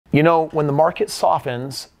You know, when the market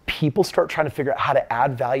softens, people start trying to figure out how to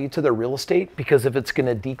add value to their real estate, because if it's going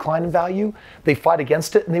to decline in value, they fight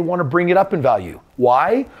against it and they want to bring it up in value.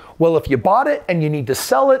 Why? Well, if you bought it and you need to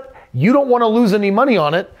sell it, you don't want to lose any money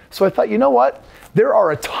on it. So I thought, you know what? There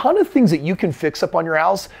are a ton of things that you can fix up on your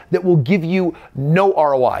house that will give you no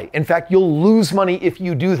ROI. In fact, you'll lose money if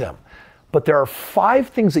you do them. But there are 5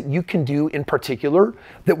 things that you can do in particular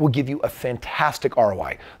that will give you a fantastic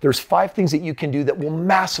ROI. There's 5 things that you can do that will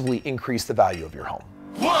massively increase the value of your home.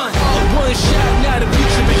 One shot, now the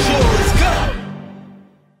future is yours. Go!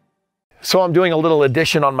 So I'm doing a little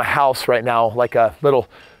addition on my house right now, like a little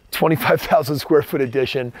 25,000 square foot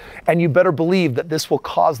addition. And you better believe that this will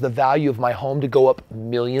cause the value of my home to go up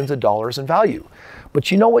millions of dollars in value. But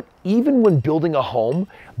you know what? Even when building a home,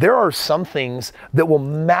 there are some things that will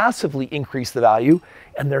massively increase the value,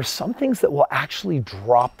 and there's some things that will actually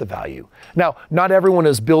drop the value. Now, not everyone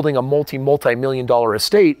is building a multi-million dollar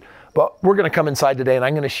estate, but we're gonna come inside today and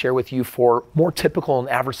I'm gonna share with you, for more typical and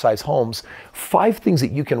average size homes, 5 things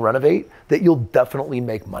that you can renovate that you'll definitely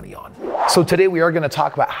make money on. So today we are gonna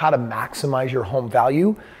talk about how to maximize your home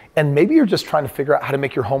value. And maybe you're just trying to figure out how to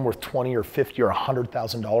make your home worth $20,000 or $50,000 or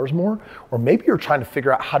 $100,000 more. Or maybe you're trying to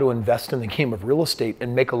figure out how to invest in the game of real estate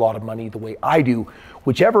and make a lot of money the way I do.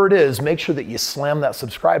 Whichever it is, make sure that you slam that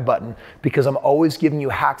subscribe button, because I'm always giving you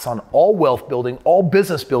hacks on all wealth building, all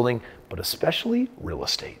business building, but especially real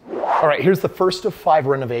estate. All right, here's the first of 5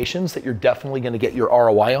 renovations that you're definitely gonna get your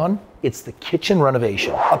ROI on. It's the kitchen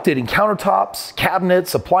renovation. Updating countertops,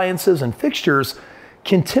 cabinets, appliances, and fixtures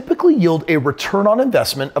can typically yield a return on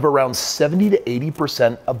investment of around 70 to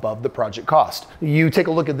 80% above the project cost. You take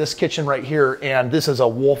a look at this kitchen right here, and this is a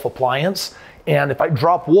Wolf appliance. And if I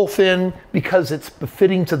drop Wolf in because it's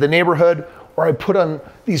befitting to the neighborhood, or I put on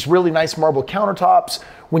these really nice marble countertops,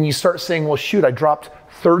 when you start saying, well, shoot, I dropped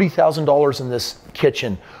 $30,000 in this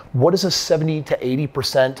kitchen, what is a 70 to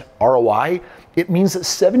 80% ROI? It means that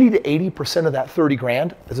 70 to 80% of that 30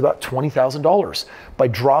 grand is about $20,000. By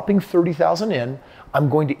dropping 30,000 in, I'm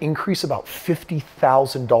going to increase about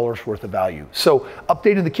 $50,000 worth of value. So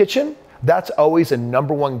updating the kitchen, that's always a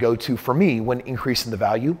 #1 go-to for me when increasing the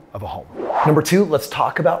value of a home. Number 2, let's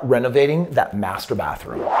talk about renovating that master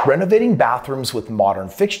bathroom. Renovating bathrooms with modern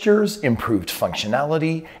fixtures, improved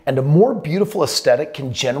functionality, and a more beautiful aesthetic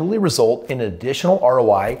can generally result in an additional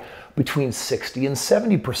ROI between 60 and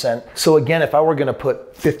 70%. So again, if I were gonna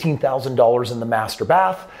put $15,000 in the master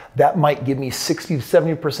bath, that might give me 60 to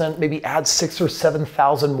 70%, maybe add 6,000 or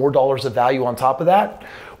 7,000 more dollars of value on top of that.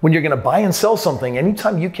 When you're gonna buy and sell something,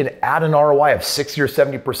 anytime you can add an ROI of 60 or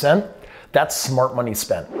 70%, that's smart money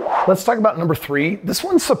spent. Let's talk about number 3. This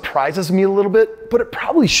one surprises me a little bit, but it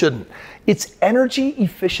probably shouldn't. It's energy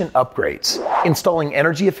efficient upgrades. Installing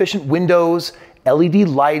energy efficient windows, LED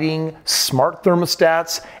lighting, smart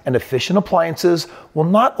thermostats, and efficient appliances will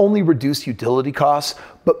not only reduce utility costs,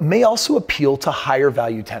 but may also appeal to higher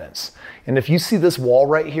value tenants. And if you see this wall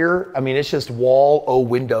right here, I mean, it's just wall O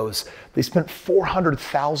windows. They spent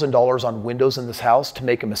 $400,000 on windows in this house to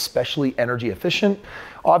make them especially energy efficient.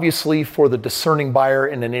 Obviously, for the discerning buyer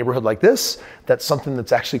in a neighborhood like this, that's something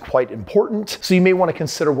that's actually quite important. So you may want to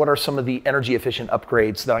consider, what are some of the energy efficient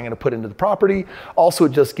upgrades that I'm going to put into the property. Also,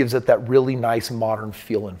 it just gives it that really nice modern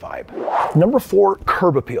feel and vibe. Number 4,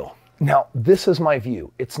 curb appeal. Now, this is my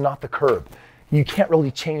view. It's not the curb. You can't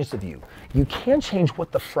really change the view. You can change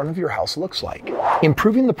what the front of your house looks like.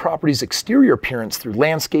 Improving the property's exterior appearance through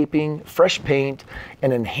landscaping, fresh paint,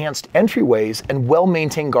 and enhanced entryways and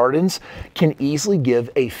well-maintained gardens can easily give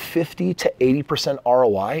a 50 to 80%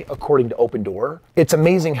 ROI according to Open Door. It's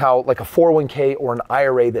amazing how like a 401k or an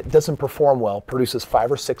IRA that doesn't perform well produces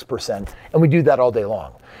 5 or 6%, and we do that all day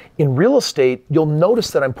long. In real estate, you'll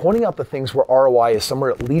notice that I'm pointing out the things where ROI is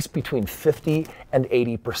somewhere at least between 50 and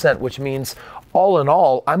 80%, which means all in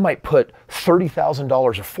all, I might put $30,000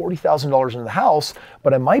 or $40,000 into the house,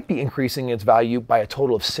 but I might be increasing its value by a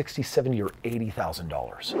total of $60,000, $70,000, or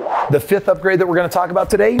 $80,000. The 5th upgrade that we're gonna talk about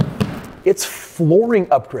today, it's flooring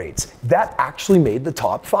upgrades. That actually made the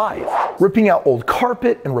top 5. Ripping out old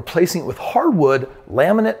carpet and replacing it with hardwood,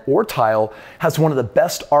 laminate, or tile has one of the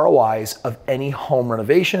best ROIs of any home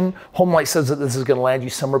renovation. HomeLight says that this is gonna land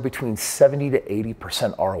you somewhere between 70 to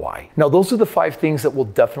 80% ROI. Now, those are the 5 things that will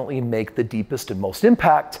definitely make the deepest and most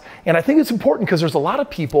impact. And I think it's important because there's a lot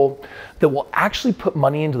of people that will actually put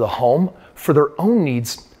money into the home for their own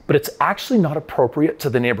needs, but it's actually not appropriate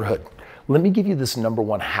to the neighborhood. Let me give you this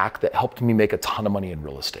 #1 hack that helped me make a ton of money in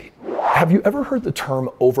real estate. Have you ever heard the term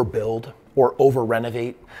overbuild? or over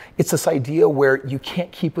renovate. It's this idea where you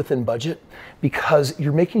can't keep within budget because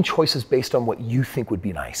you're making choices based on what you think would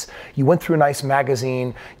be nice. You went through a nice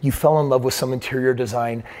magazine, you fell in love with some interior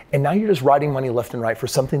design, and now you're just riding money left and right for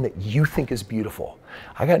something that you think is beautiful.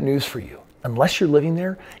 I got news for you. Unless you're living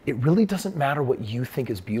there, it really doesn't matter what you think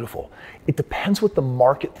is beautiful. It depends what the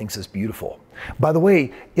market thinks is beautiful. By the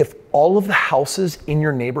way, if all of the houses in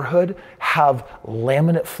your neighborhood have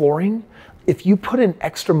laminate flooring, if you put in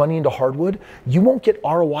extra money into hardwood, you won't get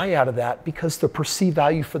ROI out of that because the perceived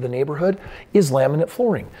value for the neighborhood is laminate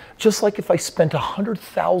flooring. Just like if I spent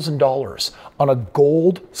 $100,000 on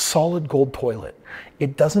a solid gold toilet,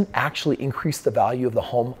 it doesn't actually increase the value of the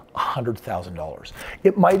home $100,000.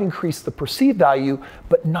 It might increase the perceived value,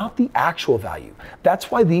 but not the actual value.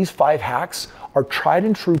 That's why these 5 hacks are tried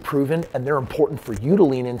and true proven, and they're important for you to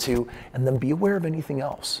lean into, and then be aware of anything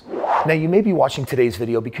else. Now, you may be watching today's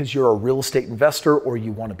video because you're a real estate investor or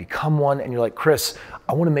you want to become one, and you're like, Kris,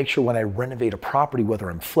 I want to make sure when I renovate a property, whether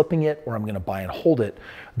I'm flipping it or I'm going to buy and hold it,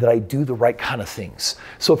 that I do the right kind of things.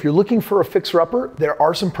 So if you're looking for a fixer-upper, there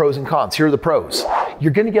are some pros and cons. Here are the pros.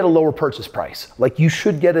 You're going to get a lower purchase price. Like, you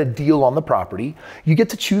should get a deal on the property. You get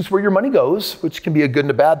to choose where your money goes, which can be a good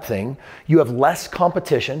and a bad thing. You have less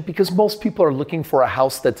competition because most people are looking for a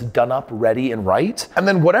house that's done up, ready, and right. And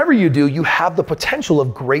then whatever you do, you have the potential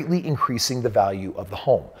of greatly increasing the value of the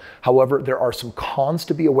home. However, there are some cons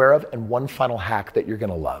to be aware of, and one final hack that you're going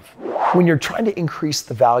to love. When you're trying to increase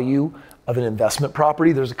the value of an investment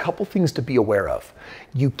property, there's a couple things to be aware of.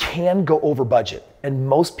 You can go over budget, and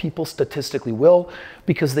most people statistically will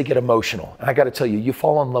because they get emotional. And I got to tell you, you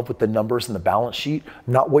fall in love with the numbers and the balance sheet,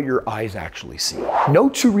 not what your eyes actually see. No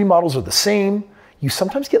 2 remodels are the same. You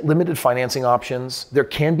sometimes get limited financing options. There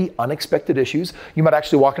can be unexpected issues. You might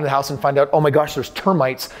actually walk into the house and find out, oh my gosh, there's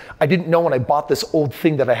termites. I didn't know when I bought this old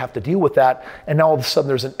thing that I have to deal with that. And now all of a sudden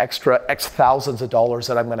there's an extra X thousands of dollars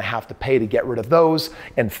that I'm gonna have to pay to get rid of those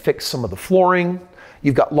and fix some of the flooring.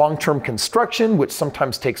 You've got long-term construction, which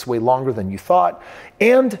sometimes takes way longer than you thought.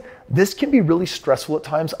 And this can be really stressful at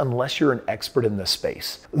times unless you're an expert in this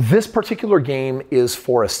space. This particular game is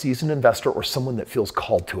for a seasoned investor or someone that feels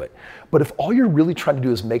called to it. But if all you're really trying to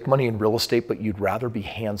do is make money in real estate, but you'd rather be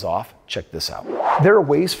hands-off, check this out. There are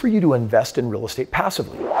ways for you to invest in real estate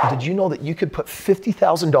passively. Did you know that you could put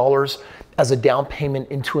 $50,000 as a down payment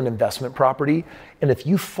into an investment property? And if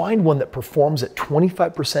you find one that performs at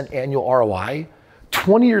 25% annual ROI,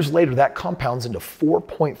 20 years later, that compounds into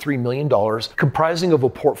 $4.3 million, comprising of a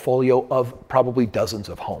portfolio of probably dozens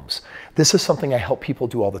of homes. This is something I help people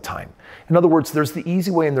do all the time. In other words, there's the easy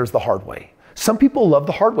way and there's the hard way. Some people love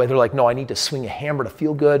the hard way. They're like, no, I need to swing a hammer to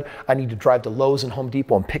feel good. I need to drive to Lowe's and Home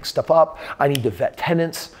Depot and pick stuff up. I need to vet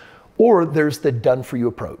tenants. Or there's the done-for-you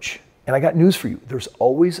approach. And I got news for you. There's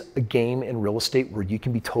always a game in real estate where you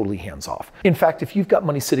can be totally hands-off. In fact, if you've got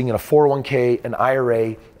money sitting in a 401k, an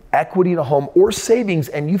IRA, equity in a home, or savings,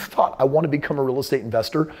 and you've thought, I want to become a real estate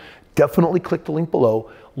investor, definitely click the link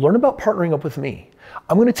below. Learn about partnering up with me.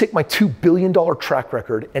 I'm going to take my $2 billion track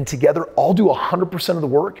record, and together I'll do 100% of the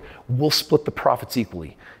work. We'll split the profits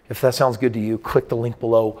equally. If that sounds good to you, click the link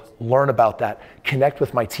below, learn about that, connect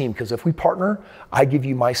with my team, because if we partner, I give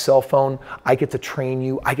you my cell phone, I get to train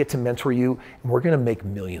you, I get to mentor you, and we're going to make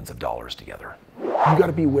millions of dollars together. You got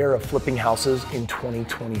to be aware of flipping houses in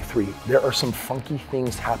 2023. There are some funky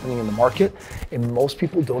things happening in the market, and most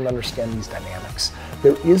people don't understand these dynamics.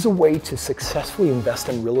 There is a way to successfully invest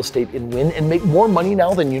in real estate and win and make more money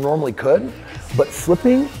now than you normally could, but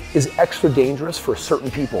flipping is extra dangerous for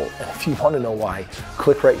certain people. And if you want to know why,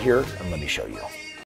 click right here and let me show you.